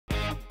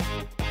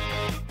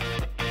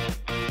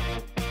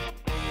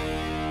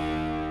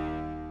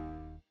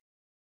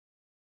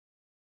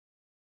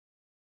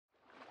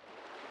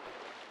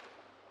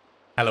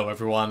Hello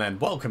everyone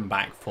and welcome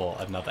back for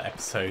another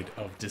episode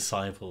of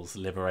Disciples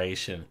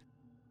Liberation.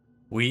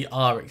 We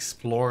are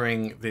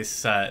exploring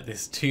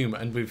this tomb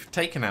and we've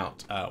taken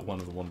out one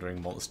of the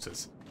wandering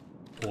monsters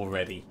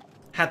already.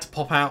 Had to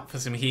pop out for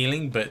some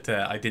healing, but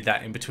I did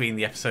that in between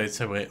the episodes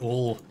so we're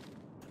all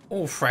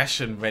fresh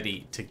and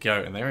ready to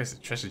go. And there is a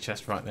treasure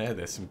chest right there.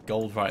 There's some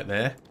gold right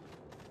there.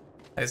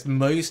 Let's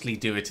mostly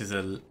do it as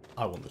a...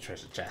 I want the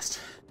treasure chest.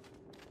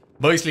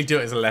 Mostly do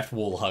it as a left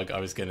wall hug, I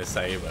was going to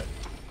say, but...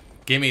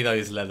 Give me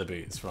those leather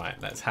boots. Right,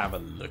 let's have a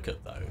look at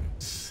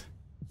those.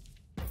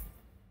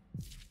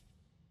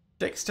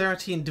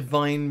 Dexterity and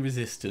divine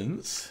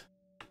resistance.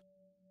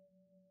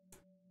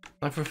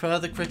 I prefer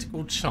the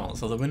critical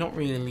chance, although we're not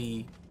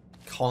really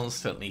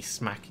constantly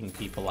smacking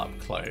people up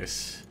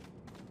close.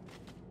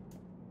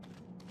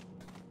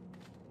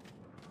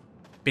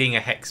 Being a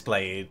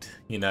hexblade,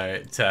 you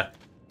know,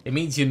 it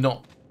means you're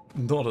not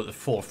at the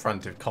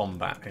forefront of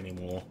combat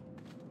anymore.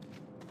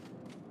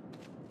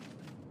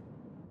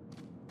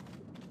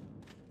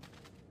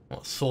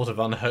 What sort of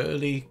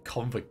unholy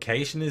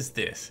convocation is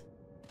this?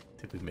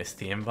 Did we miss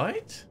the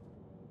invite?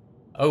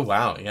 Oh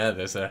wow, yeah,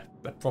 there's a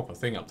proper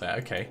thing up there.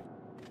 Okay.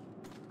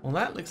 Well,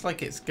 that looks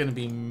like it's going to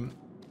be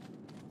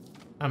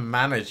a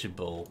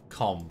manageable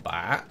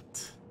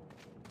combat.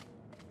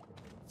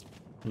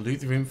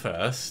 Loot the room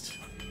first.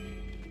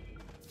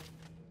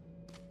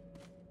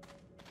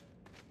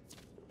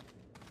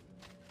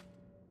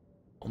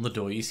 On the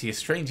door, you see a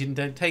strange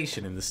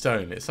indentation in the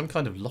stone. It's some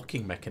kind of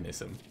locking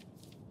mechanism.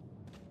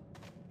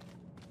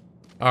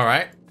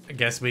 Alright, I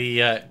guess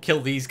we kill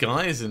these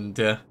guys and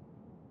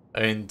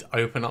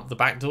open up the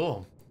back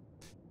door.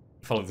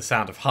 Follow the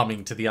sound of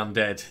humming to the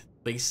undead.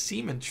 They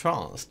seem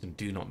entranced and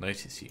do not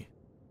notice you.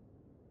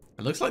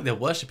 It looks like they're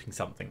worshipping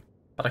something,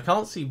 but I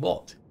can't see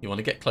what. You want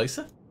to get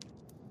closer?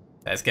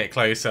 Let's get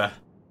closer.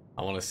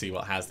 I want to see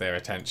what has their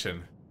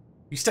attention.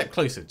 You step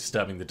closer,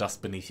 disturbing the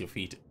dust beneath your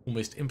feet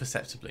almost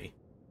imperceptibly.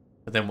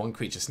 But then one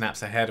creature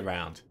snaps her head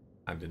around,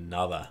 and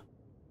another.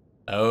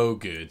 Oh,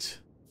 good.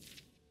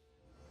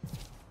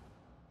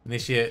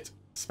 Initiate,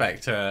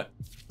 spectre,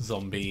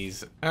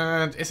 zombies,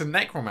 and it's a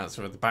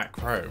necromancer at the back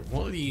row.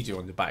 What do you do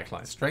on the back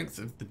line? Strength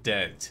of the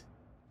dead.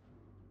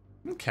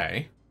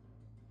 Okay.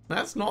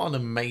 That's not an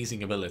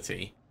amazing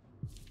ability.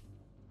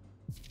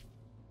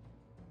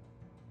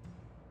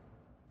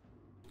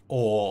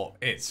 Or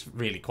it's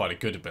really quite a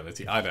good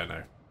ability. I don't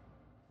know.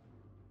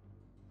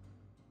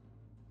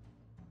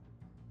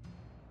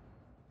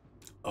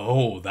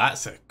 Oh,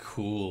 that's a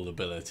cool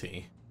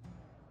ability.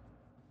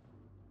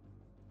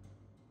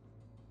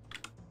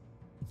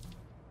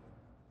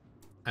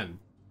 And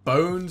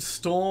Bone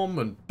Storm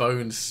and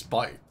Bone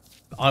Spike.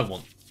 I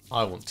want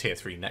tier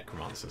 3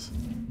 necromancers.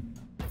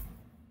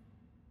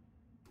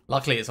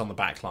 Luckily it's on the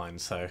back line,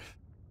 so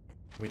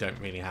we don't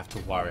really have to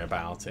worry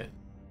about it.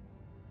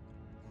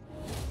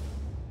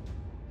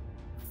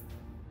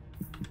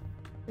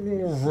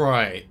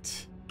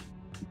 Right.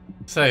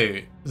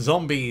 So,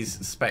 zombies,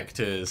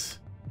 spectres.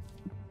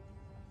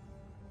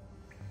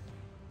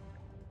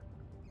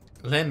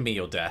 Lend me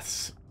your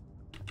deaths.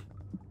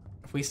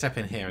 If we step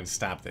in here and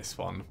stab this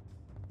one,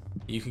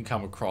 you can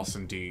come across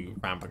and do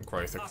rampant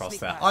growth across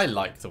there. I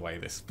like the way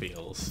this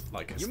feels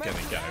like it's gonna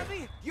go.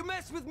 You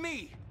mess with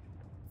me.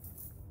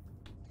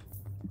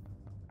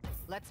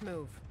 Let's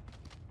move.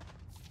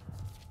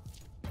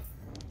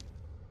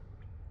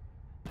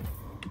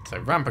 So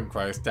rampant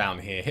growth down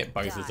here, hit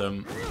both of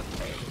them.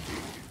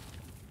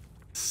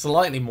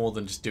 Slightly more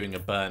than just doing a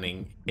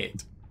burning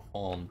hit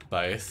on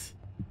both.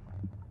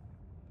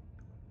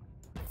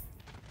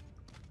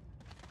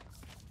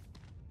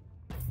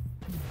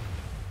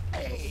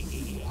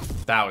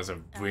 That was a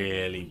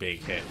really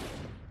big hit.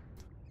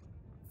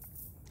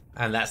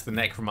 And that's the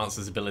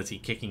necromancer's ability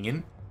kicking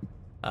in.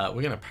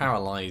 We're going to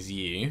paralyze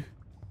you.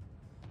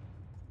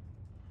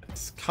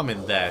 Let's come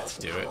in there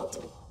to do it,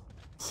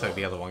 so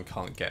the other one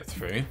can't get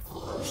through.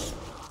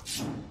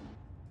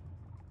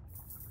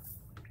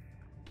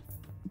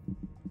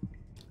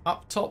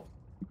 Up top.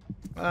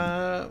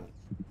 You're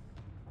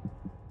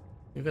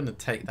going to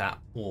take that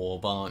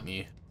orb, aren't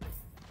you?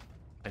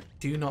 I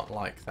do not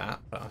like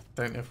that, but I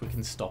don't know if we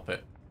can stop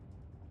it.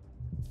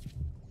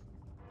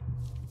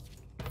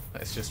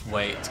 Let's just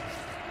wait.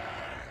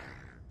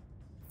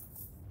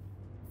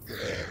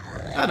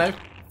 Oh no,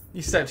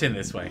 you stepped in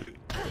this way.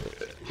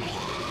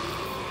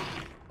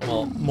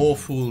 Well, more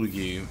fool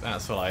you,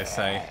 that's what I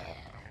say.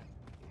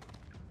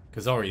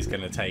 Because Ori's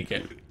going to take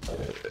it.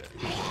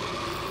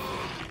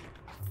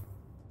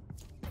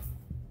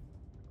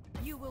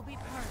 You will be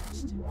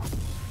purged.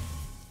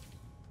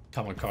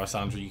 Come on,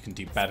 Corisandre, you can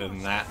do better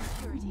than that.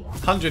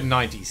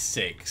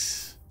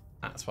 196.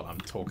 That's what I'm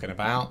talking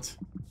about.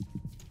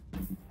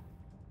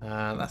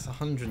 That's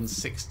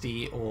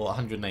 160 or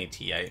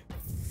 188.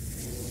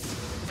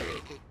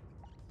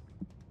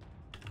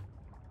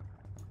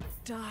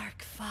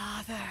 Dark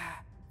Father,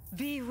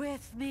 be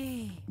with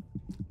me.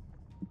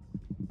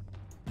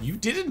 You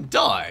didn't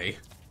die.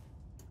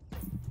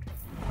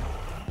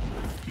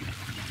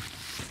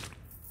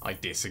 I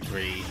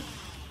disagree.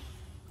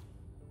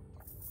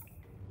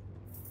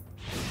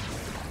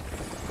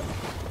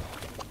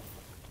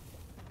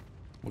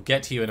 We'll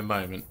get to you in a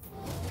moment.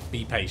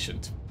 Be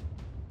patient.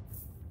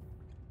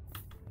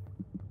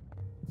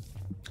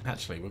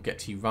 Actually, we'll get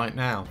to you right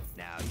now.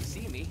 Now you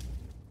see me.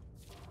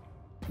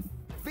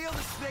 Feel the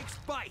snake's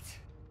bite.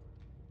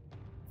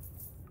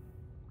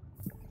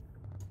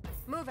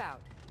 Move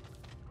out.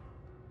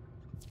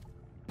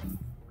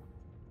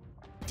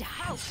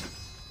 Die.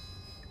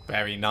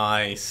 Very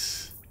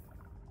nice.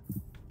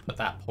 Put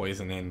that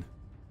poison in.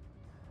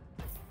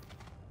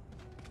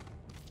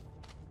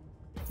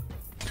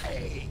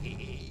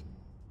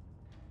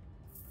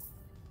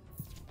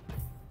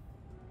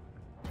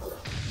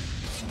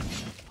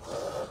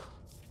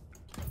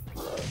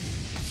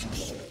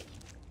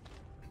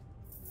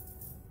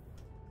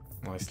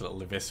 Nice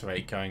little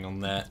eviscerate going on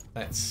there.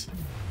 Let's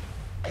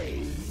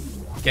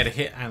get a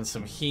hit and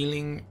some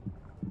healing.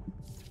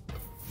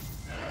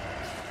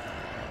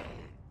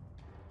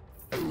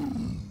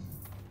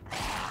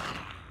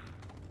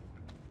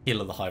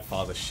 Heal of the High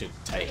Father should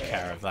take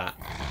care of that.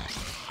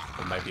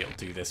 Or maybe it'll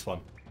do this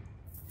one.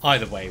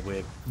 Either way,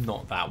 we're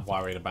not that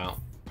worried about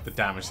the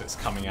damage that's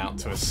coming out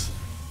to us.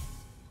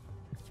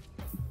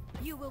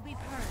 You will be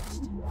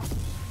purged.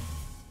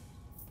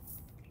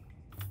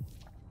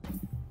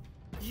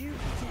 You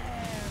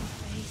dare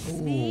face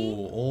me?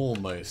 Ooh,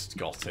 almost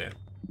got it.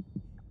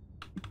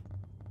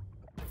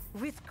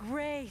 With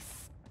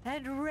grace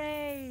and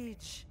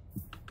rage.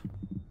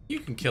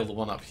 You can kill the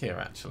one up here,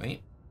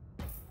 actually.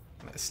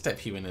 Let's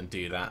step you in and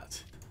do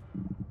that.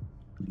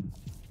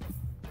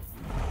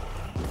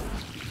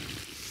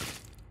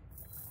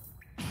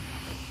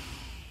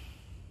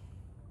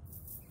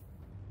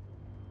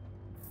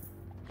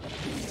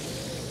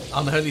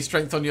 Unholy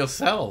strength on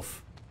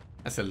yourself.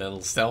 That's a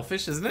little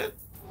selfish, isn't it?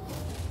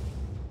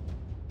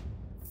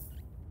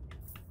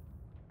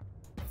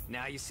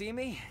 Now you see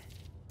me.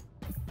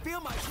 Feel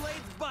my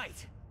blade's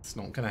bite. It's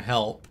not going to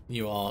help.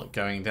 You are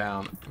going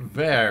down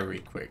very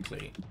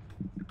quickly.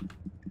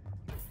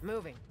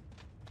 Moving.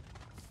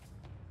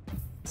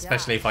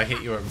 Especially if I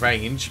hit you at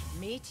range.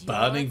 Meet your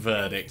Burning fate.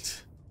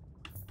 verdict.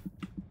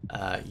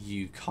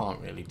 You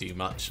can't really do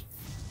much.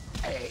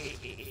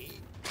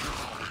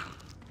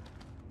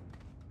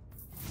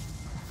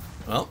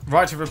 Well,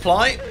 right of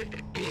reply.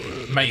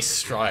 Mace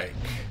strike.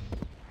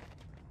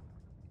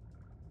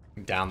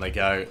 Down they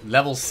go.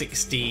 Level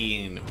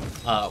 16.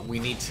 We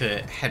need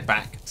to head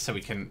back so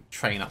we can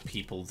train up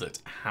people that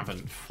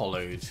haven't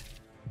followed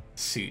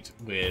suit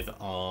with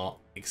our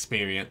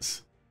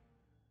experience.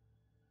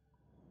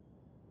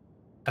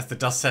 As the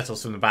dust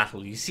settles from the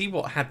battle, you see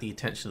what had the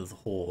attention of the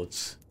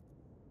hordes.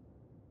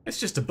 It's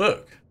just a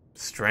book.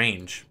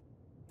 Strange.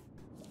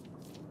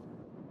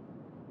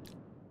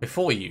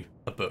 Before you,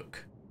 a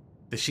book.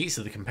 The sheets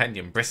of the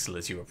compendium bristle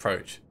as you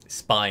approach. Its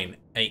spine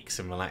aches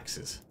and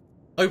relaxes,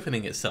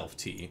 opening itself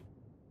to you.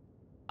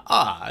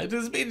 Ah, it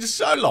has been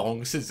so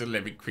long since a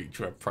living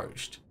creature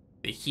approached.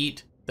 The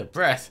heat, the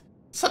breath,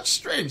 such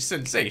strange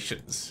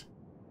sensations.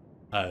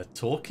 A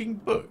talking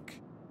book.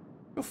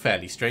 You're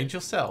fairly strange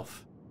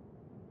yourself.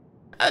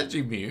 As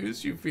you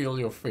muse, you feel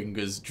your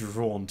fingers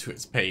drawn to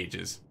its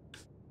pages.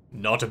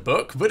 Not a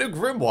book, but a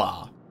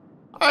grimoire.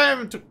 I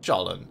am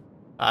T'Challon.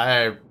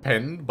 I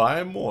penned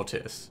by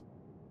Mortis,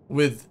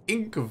 with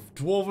ink of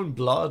dwarven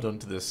blood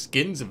onto the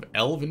skins of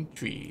elven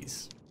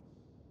trees.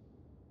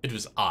 It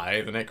was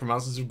I, the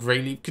necromancers of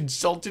Greyleaf,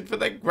 consulted for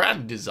their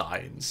grand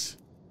designs.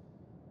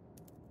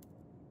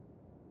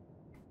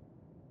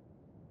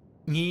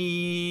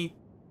 Yeah,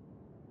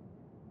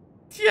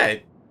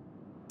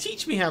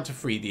 teach me how to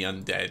free the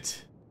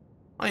undead.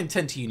 I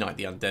intend to unite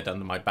the undead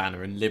under my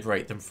banner and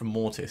liberate them from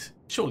Mortis.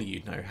 Surely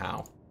you know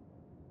how.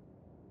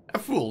 A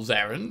fool's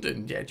errand,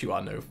 and yet you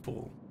are no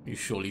fool. You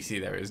surely see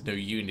there is no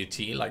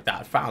unity like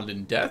that found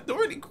in death,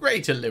 nor any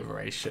greater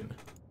liberation.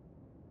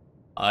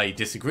 I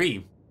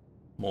disagree.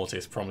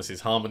 Mortis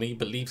promises harmony,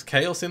 but leaves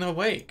chaos in her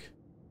wake.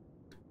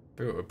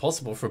 If it were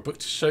possible for a book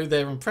to show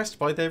they're impressed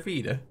by their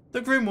reader,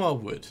 the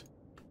grimoire would.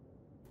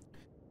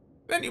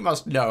 Then you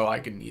must know I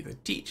can neither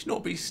teach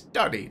nor be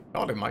studied,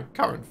 not in my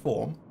current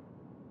form.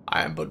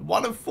 I am but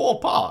one of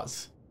 4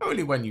 parts.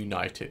 Only when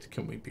united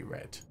can we be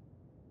read.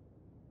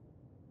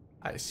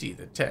 I see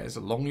the tears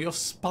along your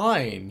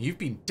spine. You've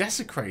been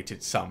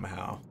desecrated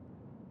somehow.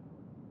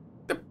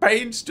 The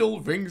pain still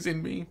rings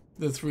in me.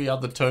 The 3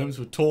 other tomes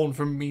were torn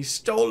from me,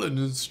 stolen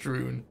and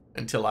strewn.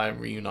 Until I am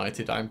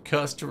reunited, I am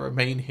cursed to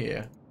remain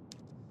here.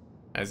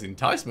 As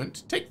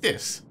enticement, take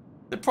this.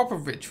 The proper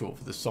ritual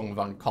for the Song of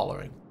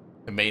Uncollaring.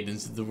 The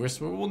maidens of the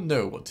Whisper will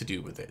know what to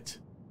do with it.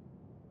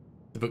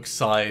 The book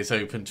sighs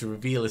open to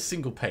reveal a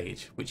single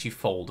page, which you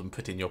fold and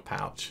put in your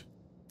pouch.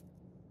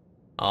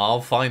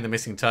 I'll find the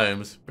missing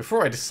tomes.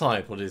 Before I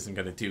decide what it is I'm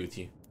going to do with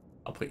you,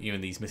 I'll put you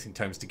and these missing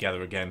tomes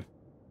together again.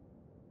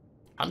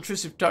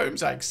 Huntress of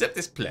Tomes, I accept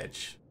this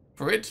pledge.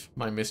 For it,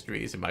 my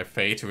mysteries and my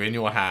fate are in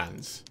your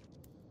hands.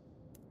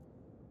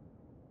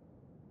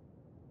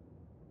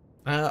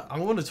 I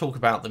want to talk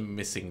about the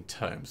missing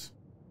tomes.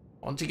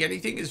 Wanting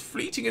anything is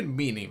fleeting and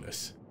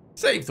meaningless.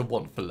 Save the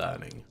want for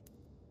learning.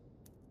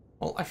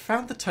 Well, I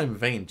found the Tome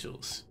of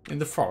Angels in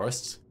the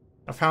forests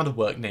I found a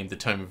work named the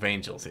Tome of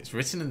Angels. It's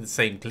written in the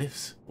same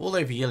glyphs all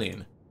over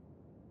Ilion.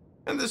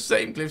 And the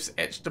same glyphs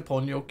etched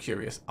upon your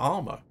curious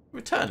armor.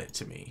 Return it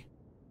to me.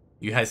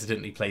 You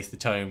hesitantly place the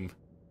tome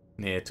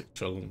near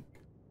Tukchulung,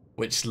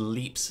 which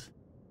leaps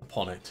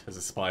upon it as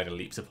a spider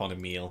leaps upon a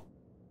meal.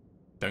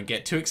 Don't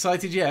get too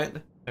excited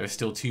yet. There are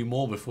still 2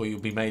 more before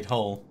you'll be made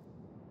whole.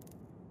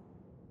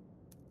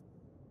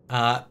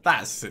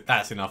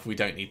 That's enough. We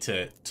don't need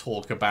to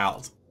talk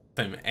about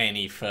them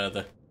any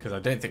further, because I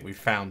don't think we've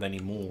found any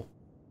more.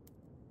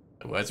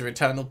 The words are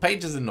eternal,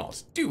 pages are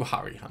not. Do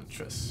hurry,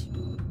 Huntress.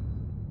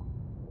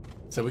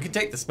 So we can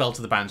take the spell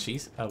to the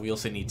Banshees. We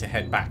also need to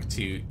head back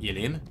to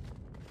Ilion.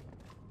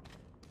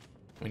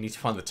 We need to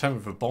find the Tome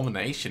of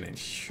Abomination in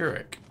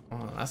Shurik.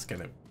 Oh, that's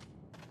going to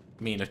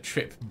mean a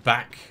trip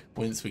back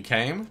whence we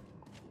came.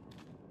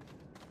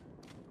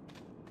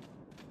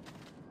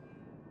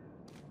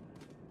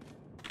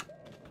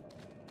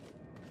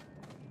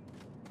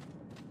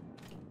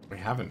 We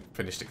haven't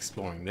finished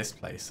exploring this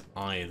place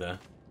either.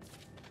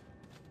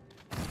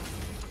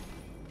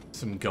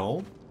 Some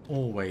gold,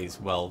 always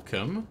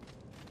welcome.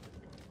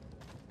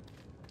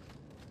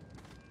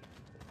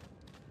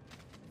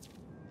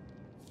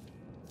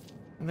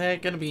 They're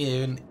going to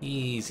be an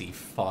easy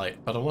fight,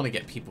 but I want to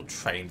get people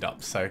trained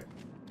up, so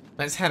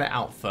let's head it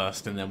out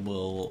first and then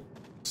we'll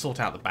sort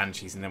out the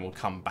Banshees and then we'll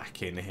come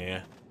back in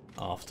here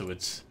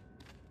afterwards.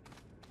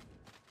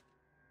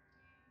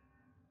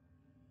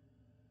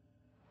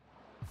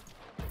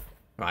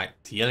 Right,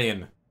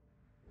 Ilion.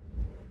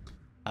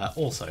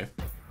 Also,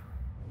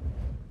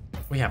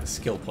 we have a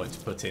skill point to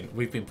put in.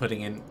 We've been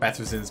putting in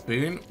Betterzin's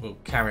Boon. We'll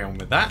carry on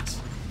with that.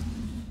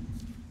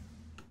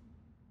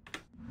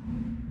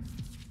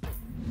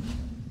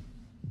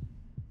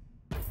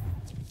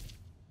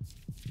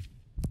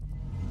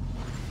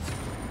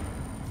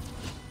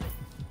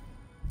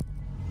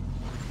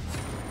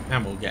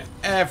 And we'll get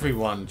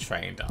everyone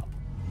trained up.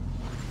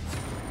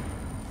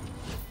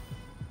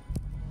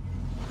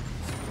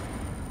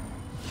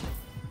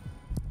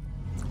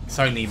 It's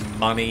only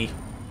money.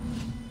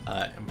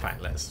 In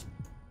fact, let's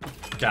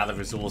gather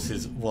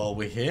resources while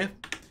we're here.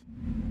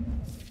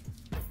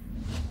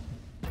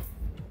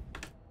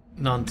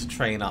 None to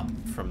train up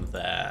from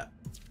there.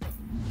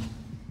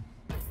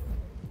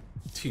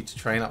 2 to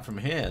train up from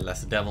here.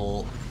 Lesser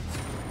Devil.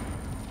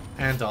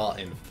 And our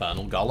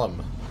Infernal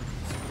Golem.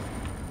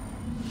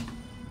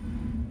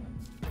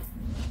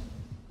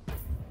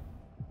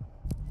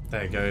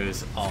 There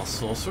goes our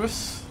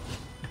Sorceress.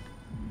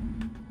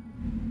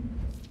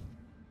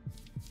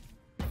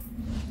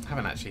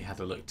 Haven't actually had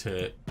a look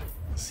to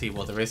see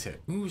what there is here.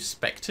 Ooh,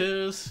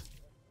 spectres.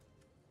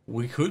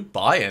 We could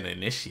buy an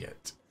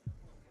initiate.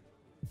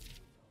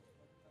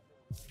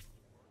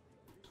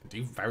 I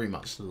do very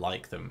much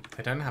like them.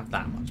 They don't have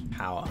that much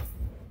power.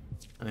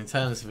 And in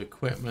terms of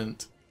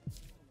equipment,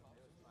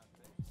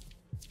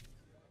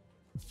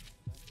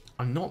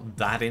 I'm not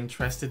that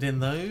interested in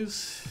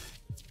those.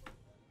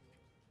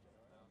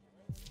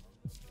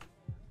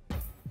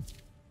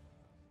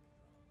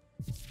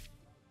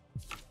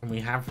 And we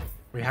have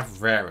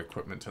rare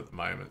equipment at the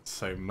moment,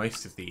 so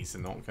most of these are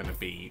not going to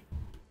be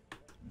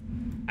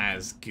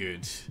as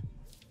good.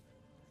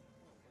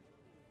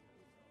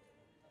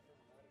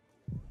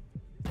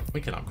 We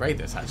can upgrade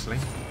this actually.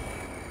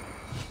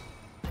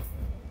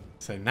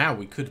 So now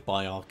we could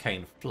buy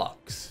Arcane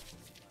Flux.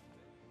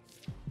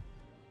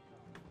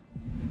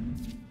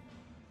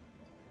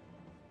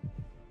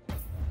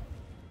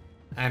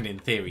 And in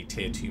theory,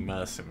 tier 2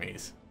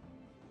 mercenaries.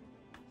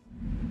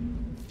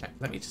 Okay,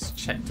 let me just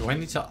check. Do I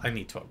need to? I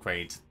need to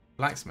upgrade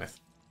blacksmith.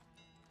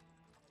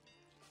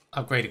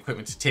 Upgrade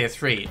equipment to tier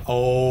 3.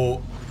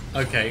 Oh,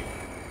 okay.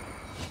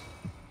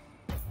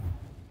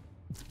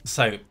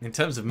 So, in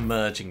terms of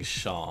merging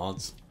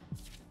shards,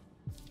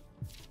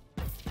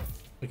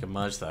 we can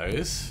merge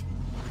those.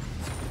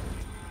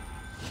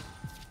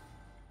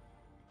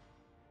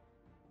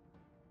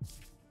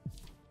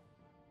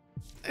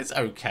 It's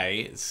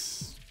okay.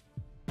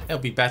 It'll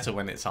be better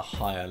when it's a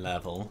higher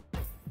level.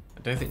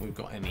 I don't think we've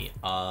got any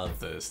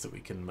others that we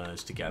can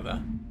merge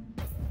together.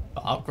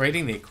 But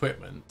upgrading the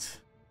equipment.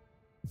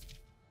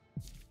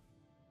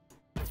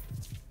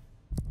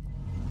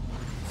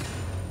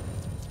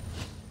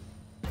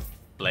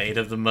 Blade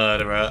of the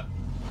Murderer.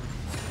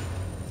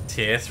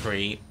 Tier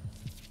 3.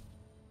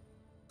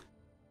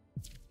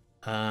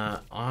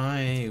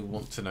 I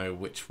want to know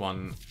which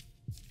one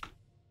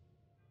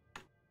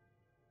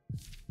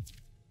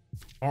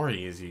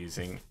Ori is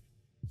using.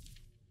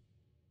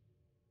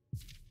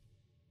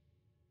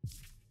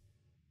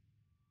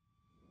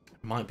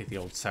 It might be the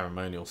old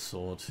ceremonial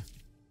sword.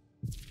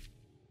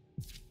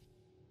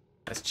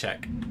 Let's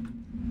check.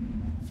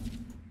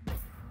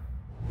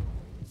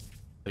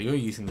 So you're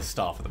using the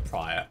staff of the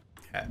prior.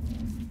 Yeah.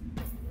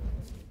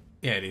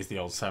 Yeah, it is the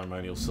old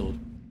ceremonial sword.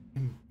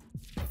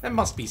 There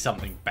must be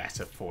something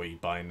better for you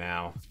by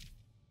now.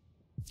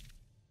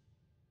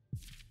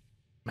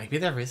 Maybe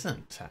there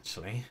isn't,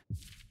 actually.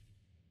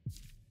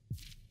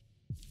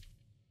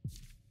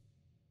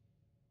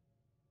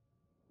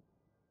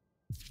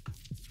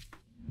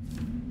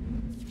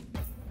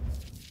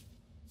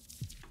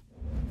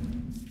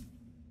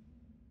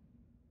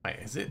 Wait,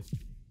 is it?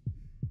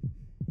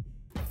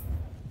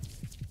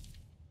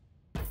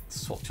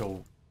 Swapped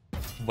your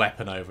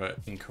weapon over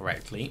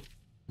incorrectly.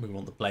 We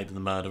want the Blade of the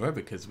Murderer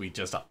because we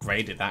just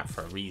upgraded that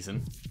for a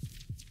reason.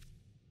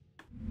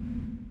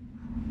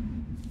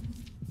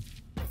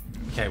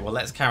 Okay, well,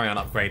 let's carry on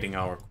upgrading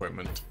our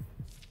equipment.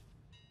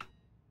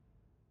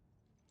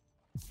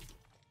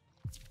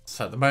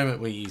 So at the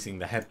moment we're using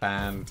the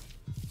headband,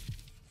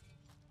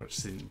 which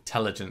is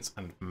intelligence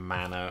and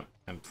mana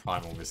and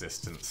primal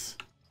resistance.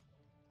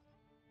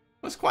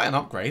 That's quite an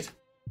upgrade.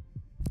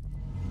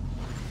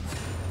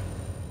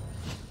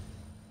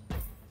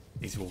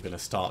 These are all going to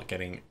start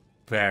getting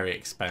very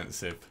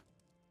expensive.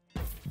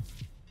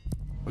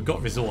 We've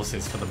got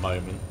resources for the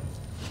moment.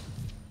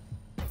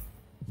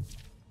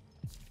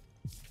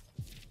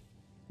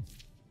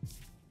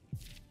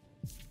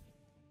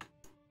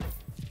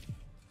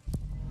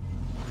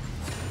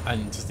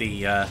 And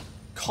the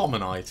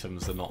common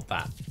items are not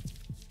that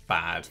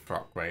bad for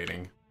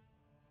upgrading.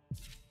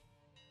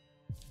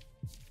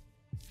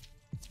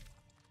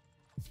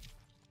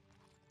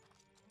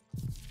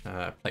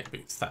 Plate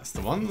boots, that's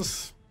the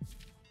ones.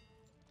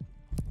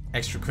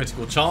 Extra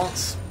critical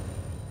chance.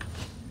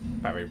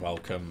 Very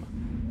welcome.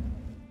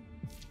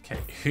 Okay,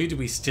 who do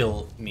we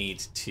still need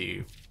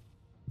to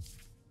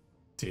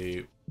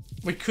do?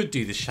 We could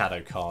do the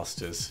Shadow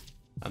Casters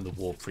and the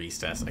War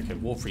Priestess. Okay,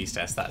 War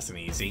Priestess, that's an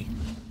easy.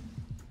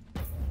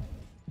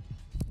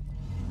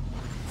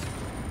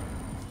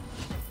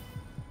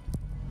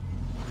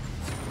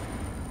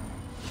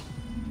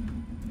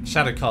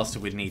 Shadowcaster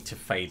would need to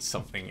fade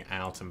something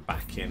out and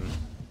back in.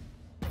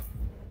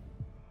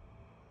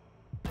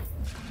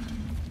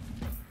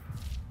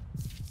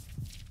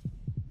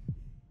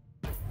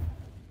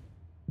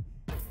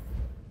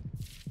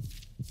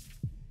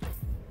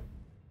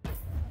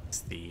 It's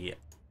the...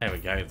 There we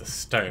go, the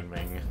Stone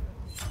Ring.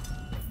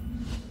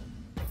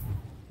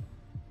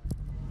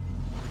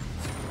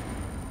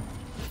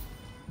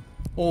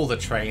 All the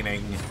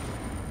training.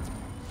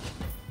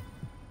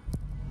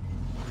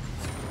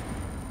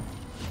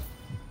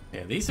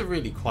 Yeah, these are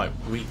really quite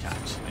weak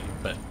actually,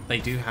 but they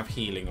do have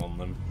healing on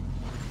them.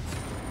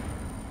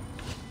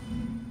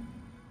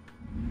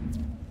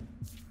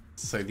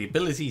 So the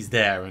ability's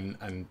there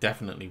and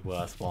definitely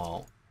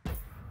worthwhile.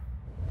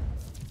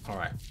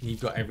 Alright, you've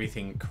got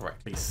everything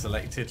correctly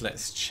selected.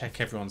 Let's check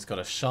everyone's got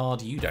a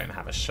shard. You don't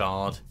have a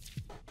shard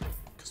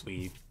because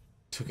we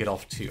took it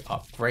off to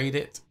upgrade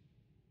it.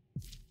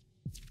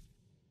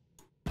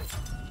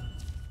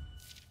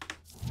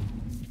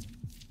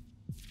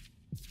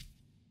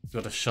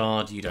 Got a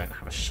shard, you don't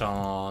have a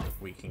shard.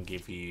 We can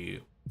give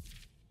you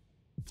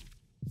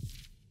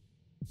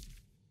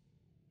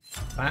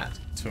that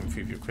to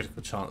improve your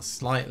critical chance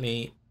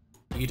slightly.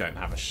 You don't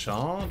have a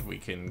shard. We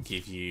can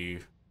give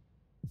you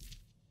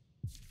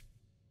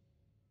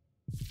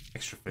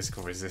extra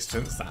physical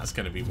resistance. That's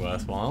going to be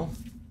worthwhile.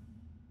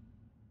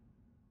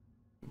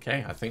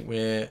 Okay, I think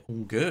we're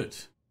all good.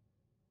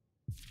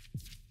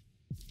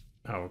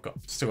 Oh, we've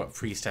still got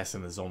Priestess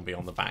and the zombie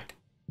on the back.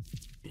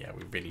 Yeah,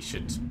 we really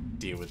should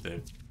deal with the...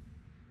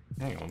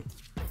 Hang on.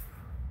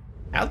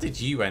 How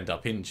did you end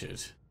up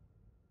injured?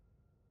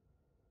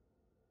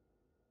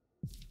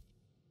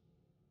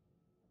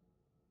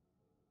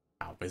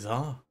 How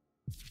bizarre.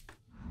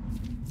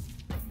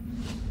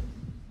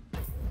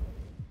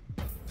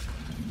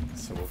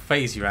 So we'll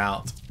phase you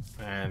out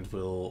and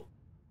we'll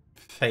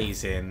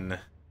phase in...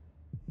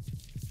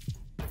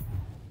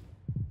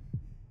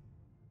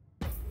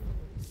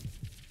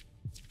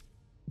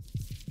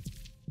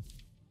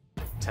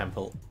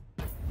 Temple.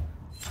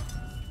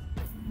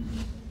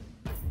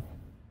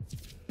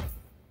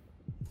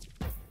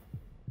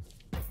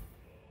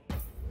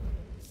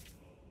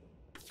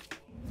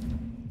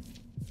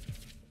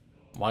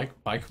 Why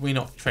can we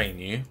not train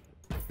you?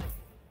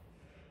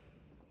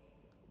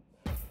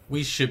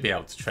 We should be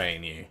able to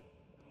train you.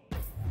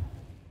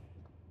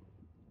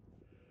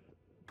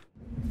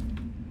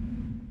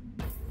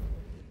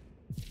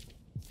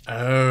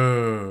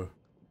 Oh.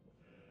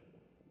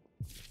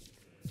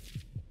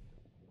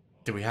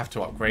 Do we have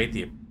to upgrade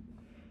the...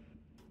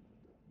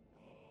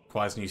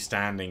 Requires new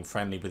standing,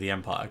 friendly with the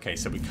Empire. Okay,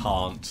 so we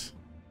can't.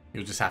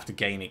 You'll just have to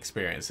gain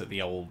experience at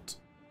the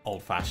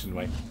old-fashioned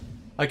way.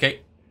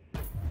 Okay.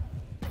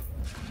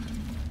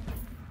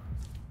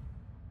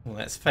 Well,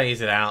 let's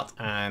phase it out,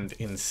 and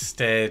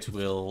instead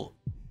we'll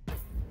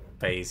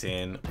phase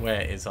in.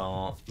 Where is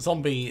our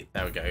zombie?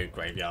 There we go,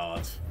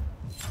 graveyard.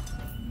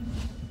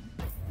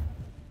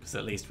 Because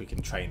at least we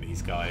can train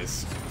these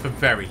guys for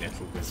very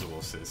little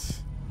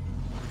resources.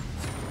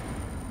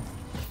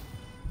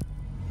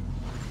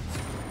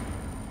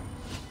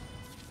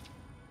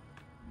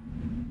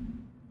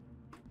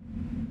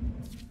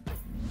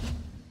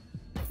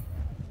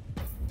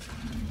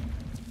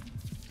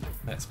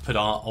 Let's put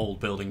our old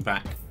building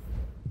back.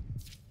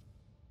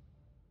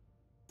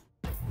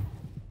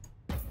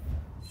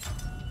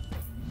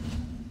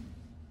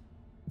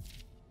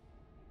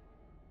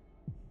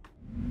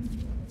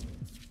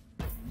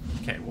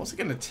 Okay, what's it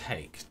going to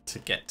take to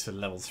get to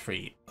level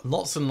 3?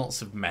 Lots and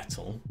lots of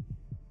metal.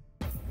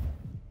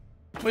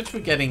 which we're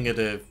getting at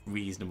a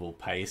reasonable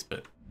pace,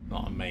 but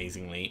not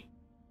amazingly.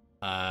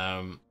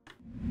 Yeah,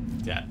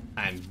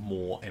 and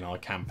more in our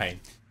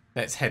campaign.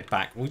 Let's head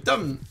back. We've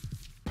done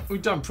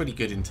pretty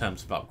good in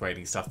terms of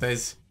upgrading stuff.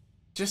 There's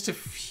just a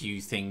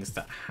few things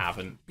that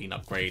haven't been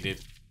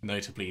upgraded,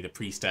 notably the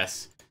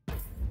priestess,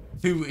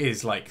 who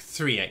is like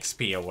 3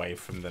 XP away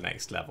from the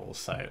next level,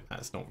 so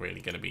that's not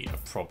really going to be a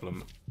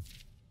problem.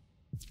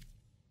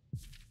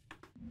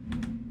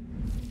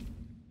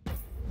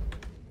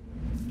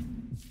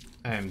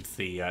 And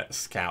the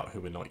scout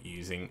who we're not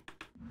using.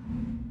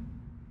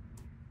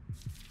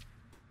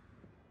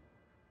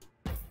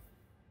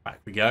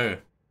 Back we go.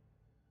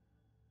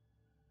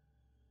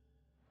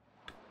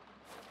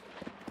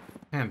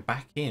 And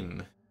back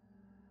in.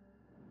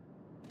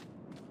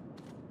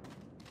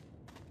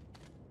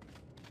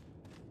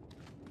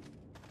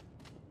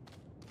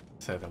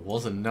 So there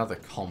was another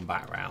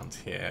combat round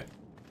here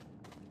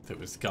that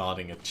was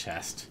guarding a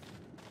chest.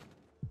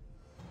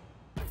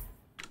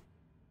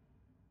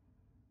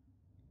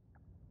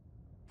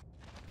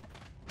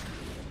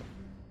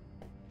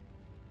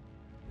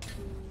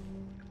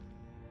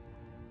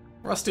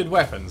 Rusted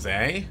weapons,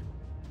 eh?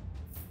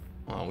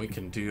 Well, we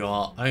can do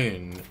our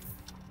own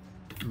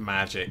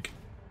magic.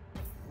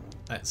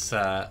 Let's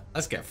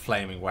get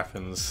flaming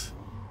weapons.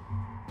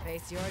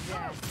 Face your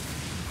death.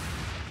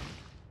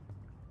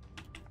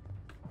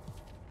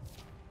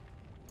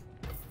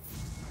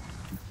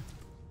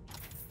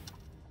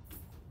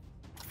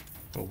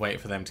 We'll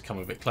wait for them to come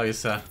a bit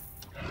closer.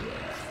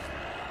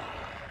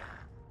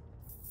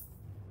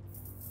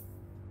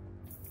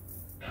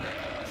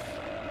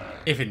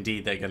 If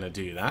indeed they're going to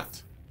do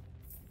that.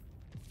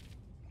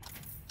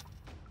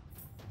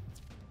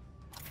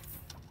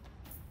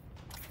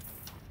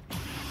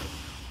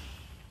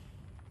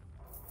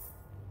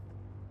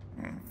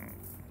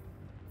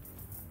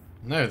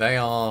 No, they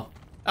are...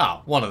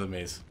 Ah, one of them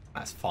is.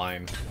 That's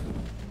fine.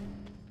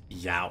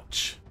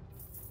 Youch.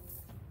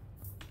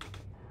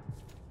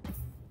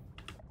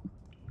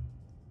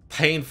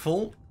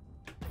 Painful.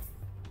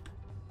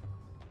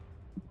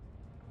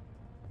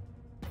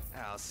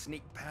 I'll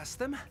sneak past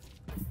them.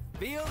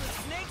 Feel the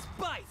snake's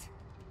bite.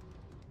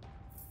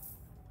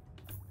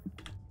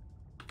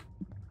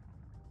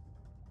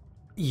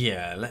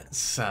 Yeah,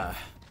 let's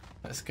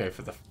go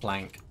for the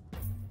flank.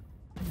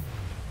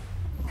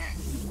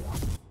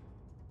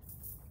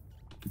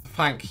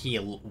 Flank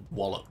heal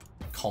wallop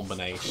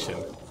combination.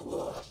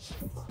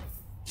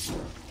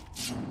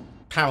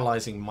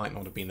 Paralyzing might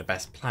not have been the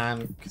best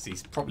plan because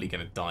he's probably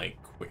going to die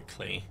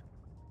quickly.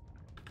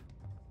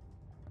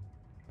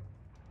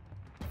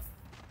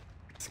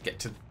 Let's get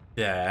to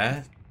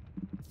there.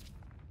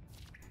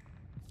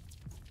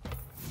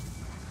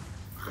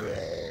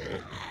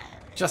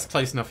 Just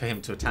close enough for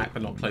him to attack,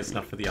 but not close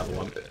enough for the other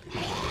one.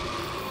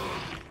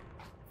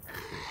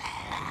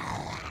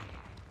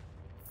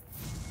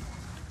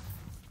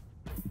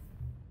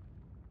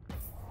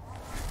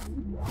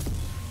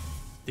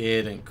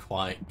 Didn't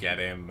quite get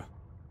him.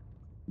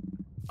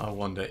 I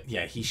wonder...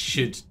 Yeah, he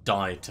should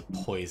die to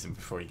poison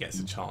before he gets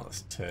a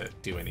chance to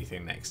do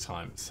anything next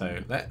time. So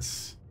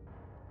let's...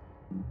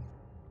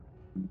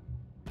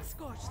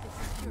 Scorch the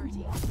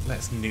security.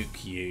 Let's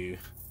nuke you.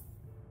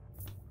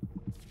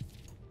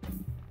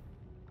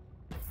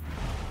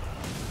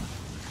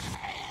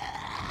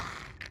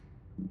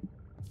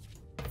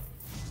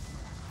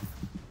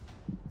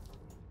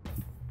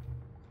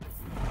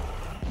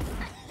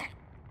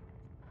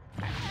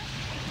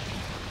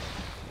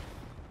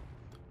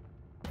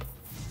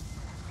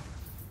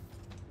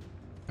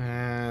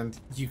 And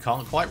you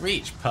can't quite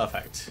reach.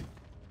 Perfect.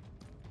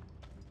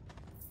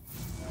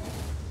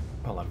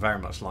 Well, I very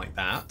much like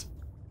that.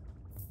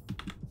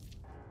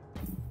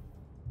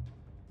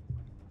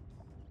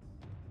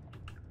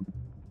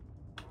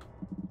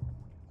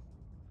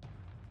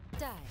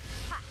 Die.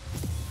 Ha.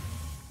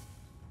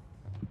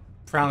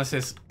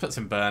 Paralysis puts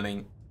him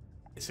burning.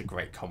 It's a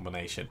great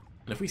combination.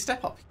 And if we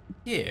step up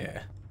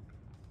here,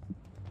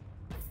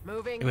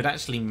 Moving. it would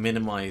actually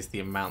minimize the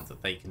amount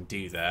that they can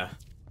do there.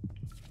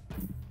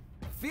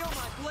 Feel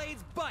my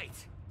blades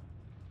bite.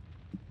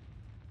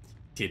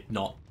 Did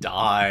not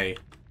die.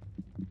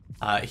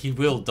 He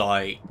will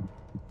die.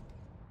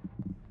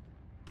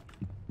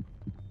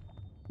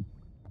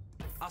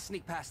 I'll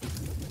sneak past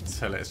them.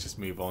 So let's just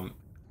move on.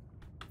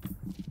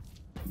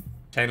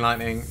 Chain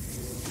lightning.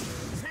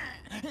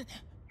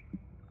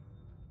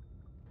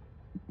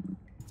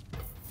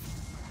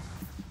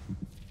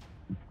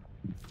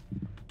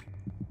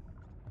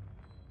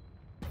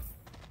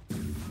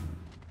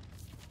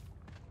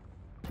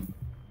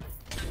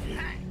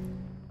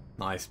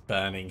 Nice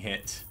burning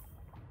hit.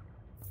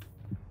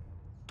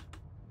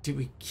 Do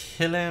we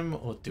kill him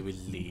or do we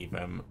leave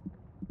him?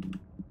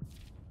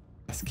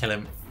 Let's kill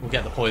him. We'll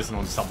get the poison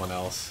on someone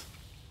else.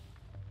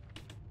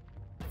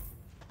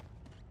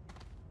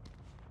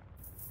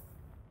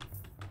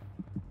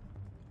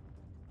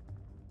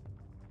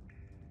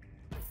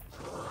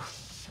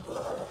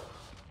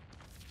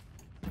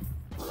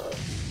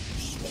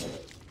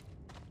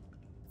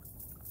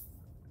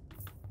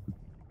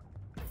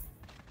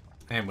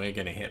 And we're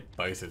going to hit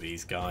both of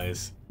these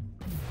guys.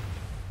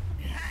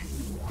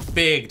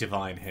 Big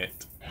divine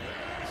hit.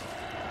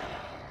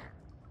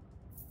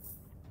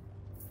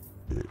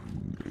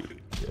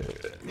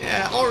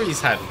 Yeah,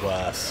 Ori's had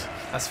worse.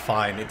 That's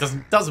fine. It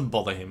doesn't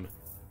bother him.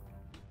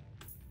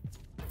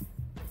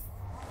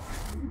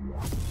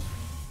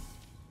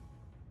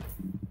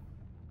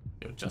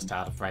 You're just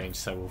out of range,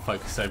 so we'll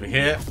focus over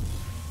here.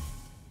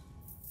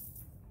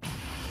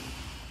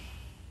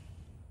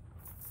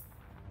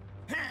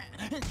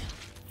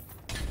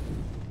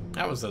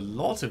 That was a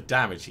lot of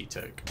damage he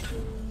took.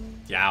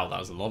 Yeah, that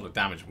was a lot of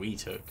damage we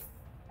took.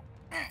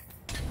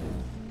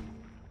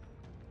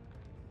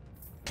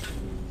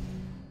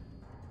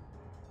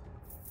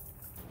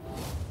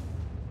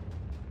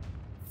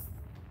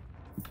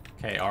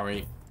 Okay,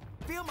 Ori.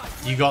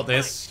 You got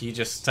this. You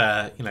just,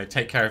 you know,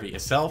 take care of it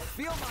yourself.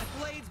 Feel my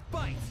blades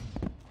bite.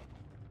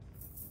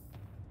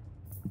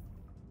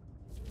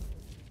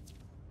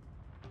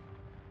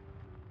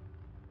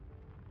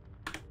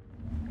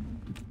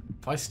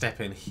 If I step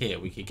in here,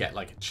 we could get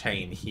like a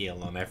chain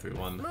heal on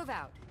everyone. Move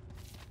out.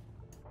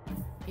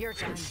 Your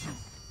turn.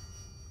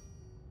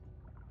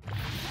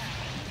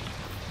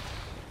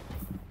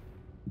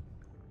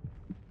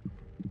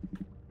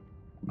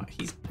 Right,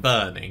 he's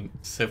burning,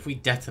 so if we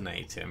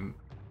detonate him,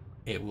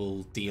 it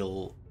will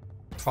deal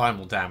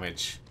primal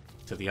damage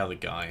to the other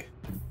guy.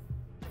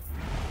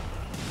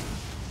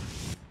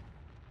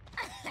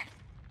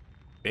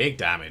 Big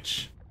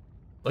damage.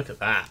 Look at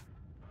that.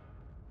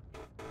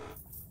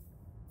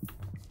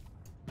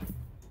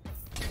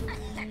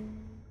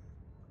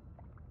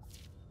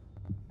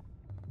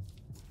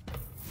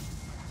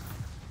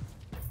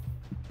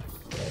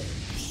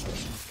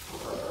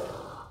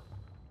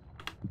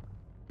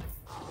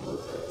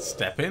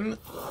 Step in.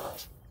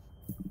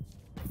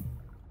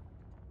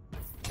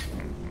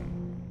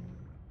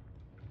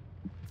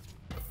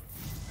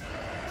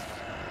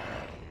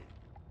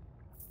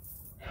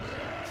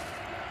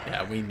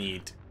 Yeah, we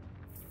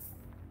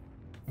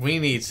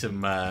need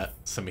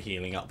some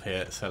healing up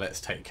here, so let's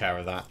take care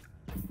of that.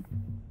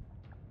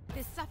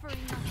 The suffering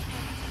must end.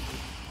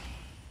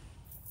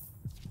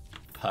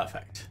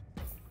 Perfect.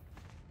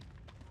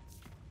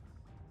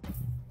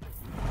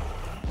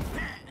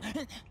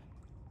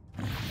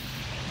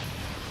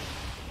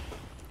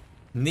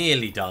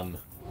 Nearly done.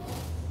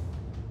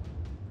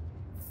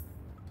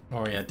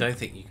 Ori, I don't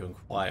think you can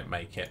quite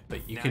make it,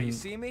 but you Now can. you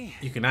see me?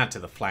 You can add to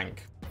the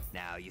flank.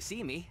 Now you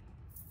see me.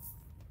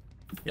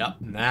 Yep.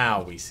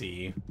 Now we see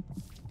you.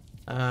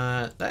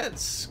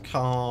 Let's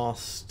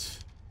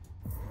cast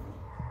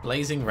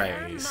Blazing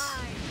Rays.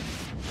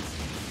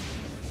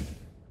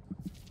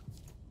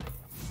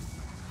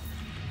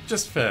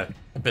 Just for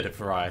a bit of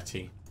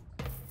variety.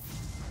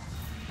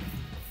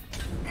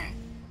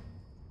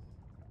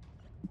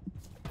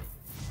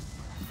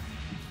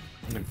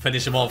 And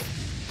finish him off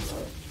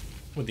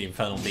with the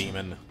Infernal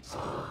Demon.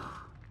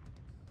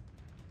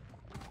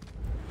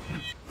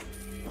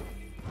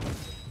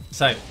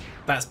 So,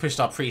 that's pushed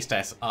our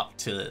priestess up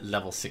to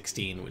level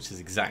 16, which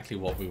is exactly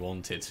what we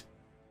wanted.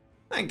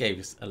 And gave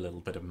us a little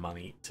bit of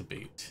money to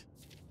boot.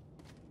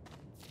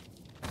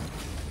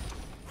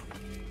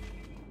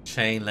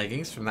 Chain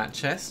leggings from that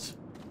chest.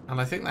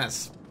 And I think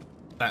that's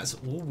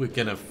all we're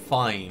going to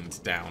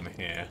find down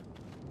here.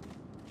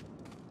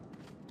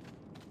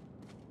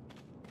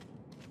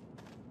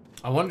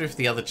 I wonder if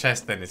the other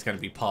chest then is going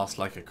to be past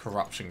like a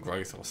corruption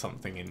growth or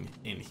something in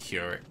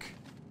Huric.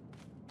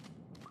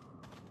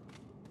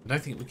 I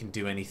don't think we can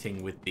do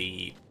anything with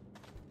the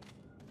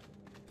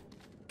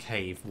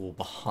cave wall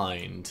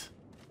behind.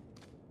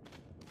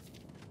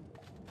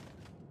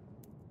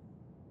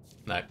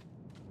 No.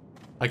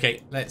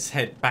 Okay, let's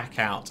head back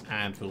out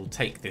and we'll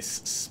take this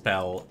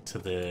spell to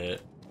the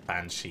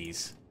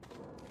Banshees.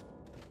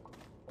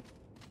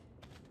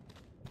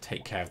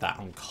 Take care of that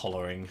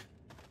uncollaring.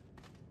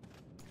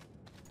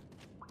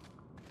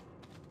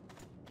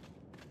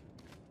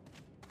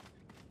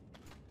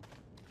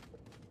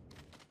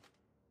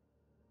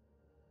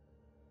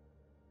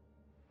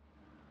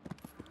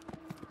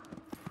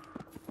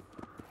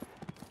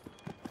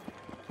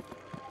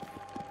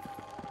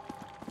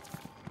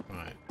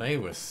 They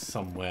were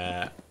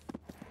somewhere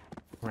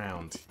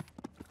around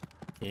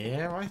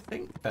here, I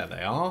think. There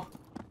they are.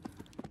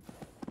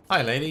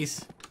 Hi,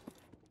 ladies.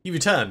 You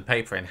return,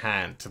 paper in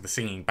hand, to the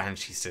singing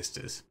Banshee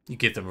sisters. You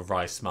give them a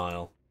wry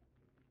smile.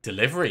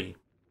 Delivery.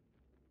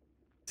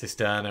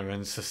 Cisterna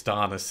and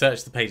Sistana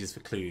search the pages for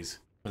clues,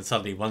 when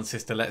suddenly one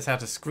sister lets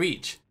out a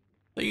screech,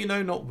 though you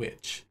know not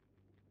which.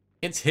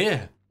 It's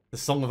here. The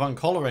song of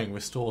uncollaring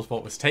restores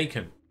what was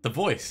taken. The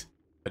voice.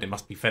 But it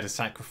must be fed a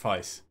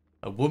sacrifice.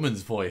 A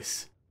woman's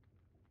voice.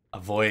 A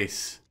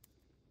voice.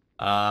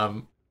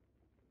 What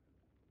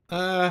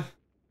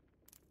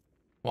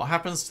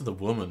happens to the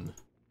woman?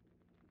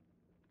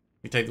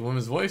 You take the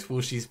woman's voice,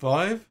 will she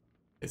survive?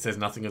 It says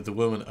nothing of the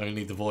woman,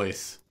 only the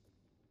voice.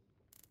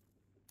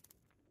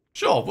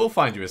 Sure, we'll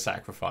find you a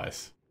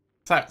sacrifice.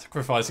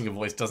 Sacrificing a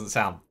voice doesn't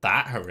sound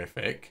that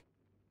horrific.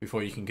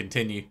 Before you can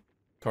continue,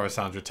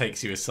 Corisandre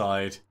takes you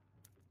aside.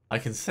 I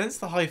can sense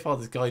the High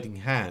Father's guiding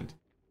hand.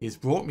 He has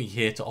brought me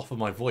here to offer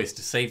my voice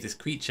to save this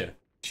creature.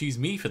 Choose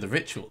me for the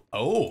ritual.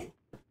 Oh!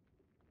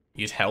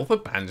 You'd help a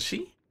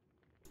banshee?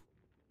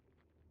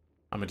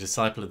 I'm a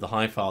disciple of the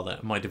High Father,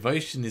 and my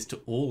devotion is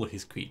to all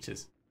his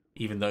creatures,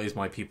 even those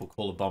my people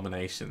call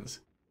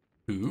abominations.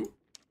 Who?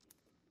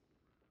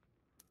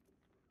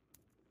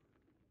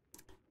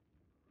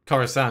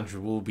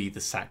 Corisandre will be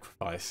the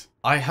sacrifice.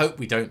 I hope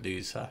we don't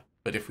lose her,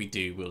 but if we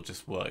do, we'll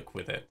just work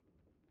with it.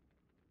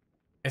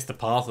 It's the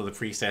path of the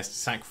priestess to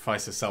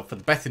sacrifice herself for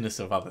the betterness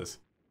of others.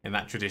 In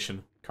that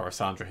tradition,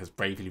 Corisandre has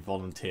bravely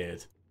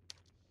volunteered.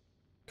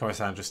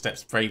 Corisandre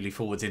steps bravely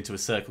forwards into a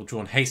circle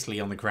drawn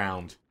hastily on the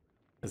ground.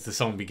 As the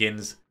song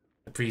begins,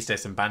 the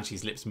priestess and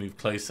banshee's lips move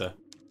closer.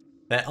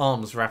 Their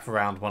arms wrap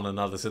around one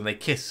another's and they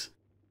kiss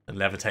and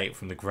levitate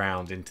from the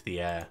ground into the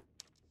air.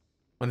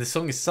 When the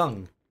song is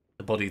sung,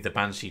 the body of the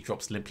banshee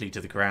drops limply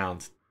to the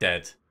ground,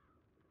 dead.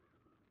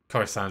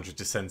 Corisandre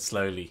descends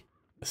slowly,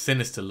 a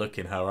sinister look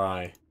in her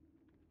eye.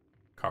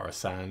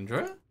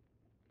 Corisandre?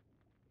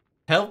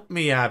 Help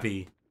me,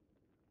 Abby.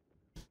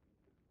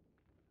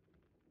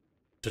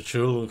 The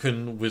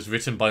Children was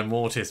written by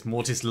Mortis.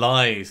 Mortis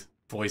lies.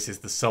 Voice is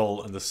the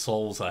soul, and the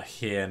souls are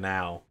here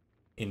now.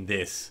 In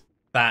this.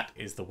 That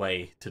is the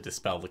way to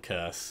dispel the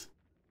curse.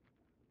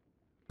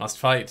 Must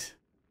fight,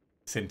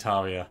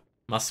 Cintaria.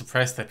 Must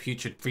suppress their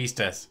putrid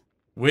priestess.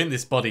 Win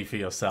this body for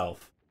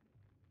yourself.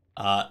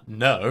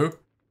 No.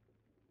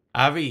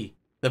 Abby,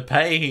 the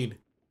pain.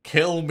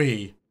 Kill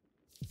me.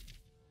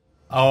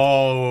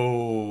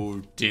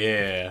 Oh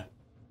dear.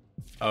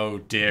 Oh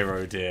dear,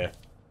 oh dear.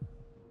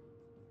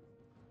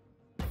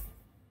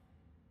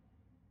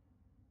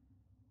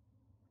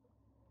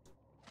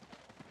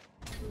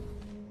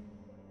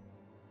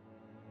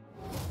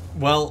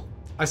 Well,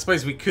 I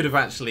suppose we could have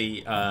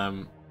actually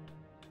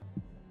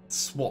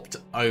swapped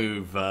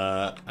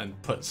over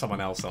and put someone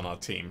else on our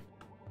team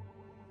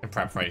in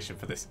preparation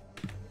for this.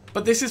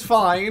 But this is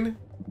fine,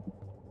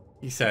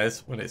 he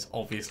says, when it's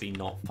obviously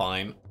not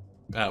fine.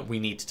 We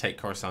need to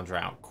take Corisandre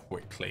out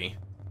quickly.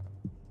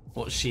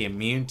 What's she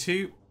immune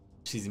to?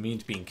 She's immune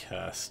to being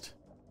cursed.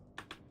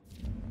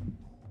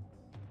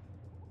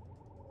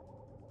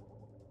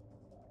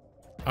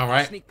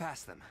 Alright. Sneak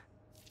past them.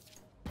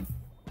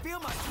 Feel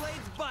my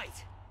blades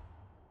bite.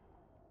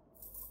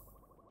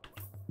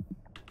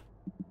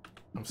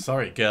 I'm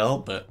sorry, girl,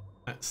 but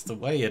that's the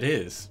way it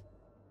is.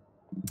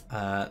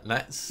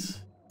 Let's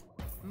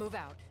Move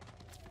out.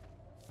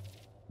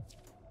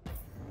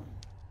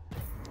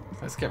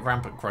 get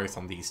rampant growth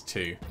on these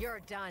two. You're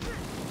done.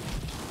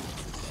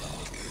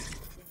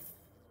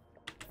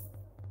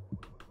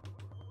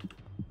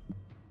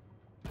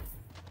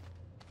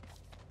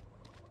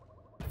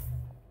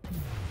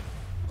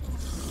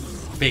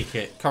 Big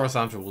hit.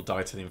 Corisandre will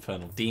die to the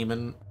Infernal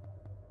Demon.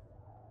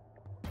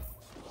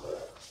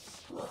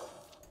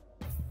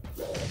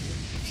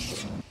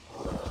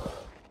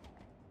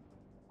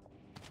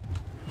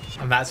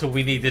 And that's all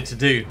we needed to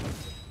do.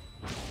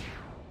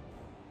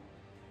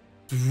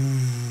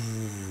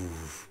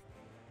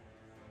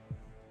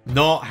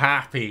 Not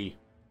happy.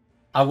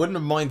 I wouldn't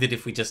have minded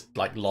if we just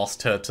like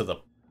lost her to the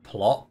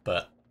plot,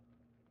 but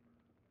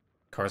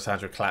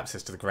Corisandre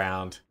collapses to the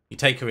ground. You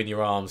take her in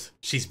your arms.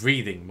 She's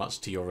breathing, much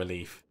to your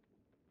relief.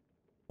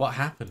 What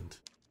happened?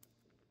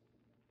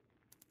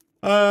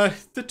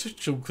 The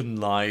children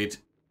lied.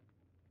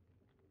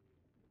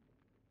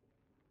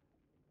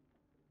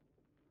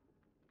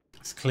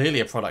 It's clearly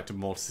a product of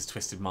Mortis'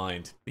 twisted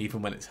mind.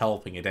 Even when it's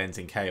helping, it ends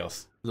in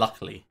chaos.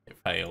 Luckily, it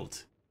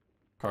failed.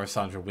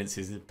 Corisandre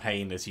winces in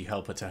pain as you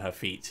help her to her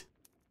feet.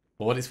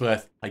 For what it's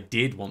worth, I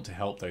did want to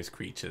help those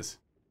creatures.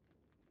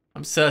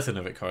 I'm certain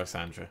of it,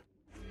 Corisandre.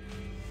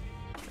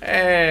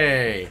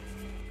 Hey!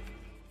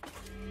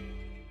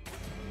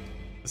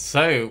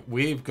 So,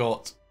 we've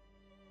got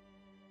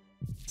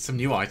some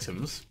new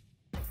items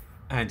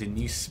and a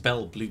new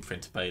spell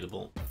blueprint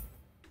available.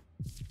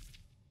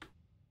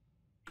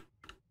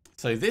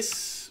 So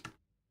this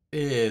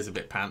is a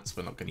bit pants,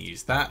 we're not going to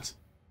use that.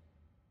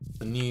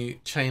 The new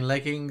chain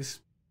leggings.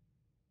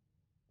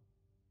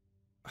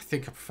 I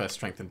think I prefer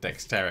strength and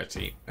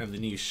dexterity. And the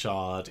new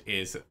shard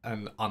is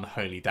an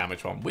unholy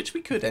damage one, which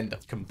we could end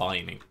up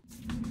combining.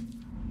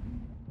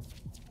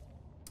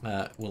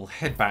 We'll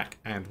head back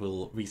and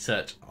we'll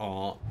research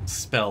our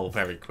spell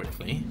very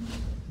quickly.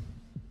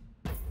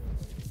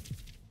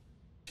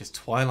 Just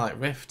Twilight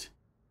Rift.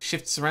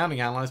 Shifts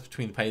surrounding allies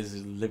between the pages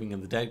of the living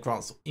and the dead.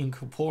 Grants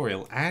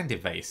incorporeal and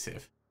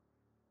evasive.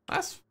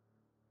 That's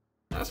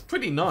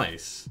pretty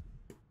nice.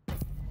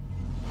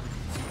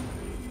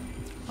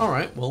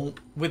 Alright, well,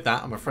 with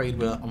that, I'm afraid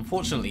we're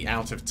unfortunately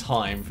out of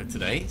time for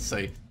today.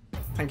 So,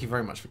 thank you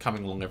very much for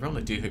coming along, everyone.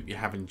 I do hope you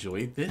have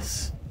enjoyed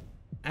this.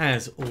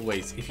 As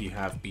always, if you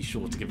have, be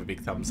sure to give a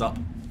big thumbs up.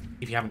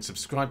 If you haven't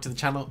subscribed to the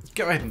channel,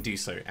 go ahead and do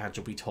so, and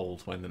you'll be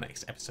told when the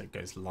next episode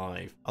goes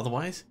live.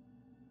 Otherwise,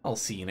 I'll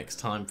see you next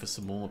time for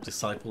some more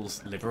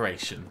Disciples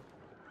Liberation.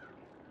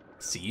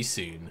 See you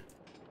soon.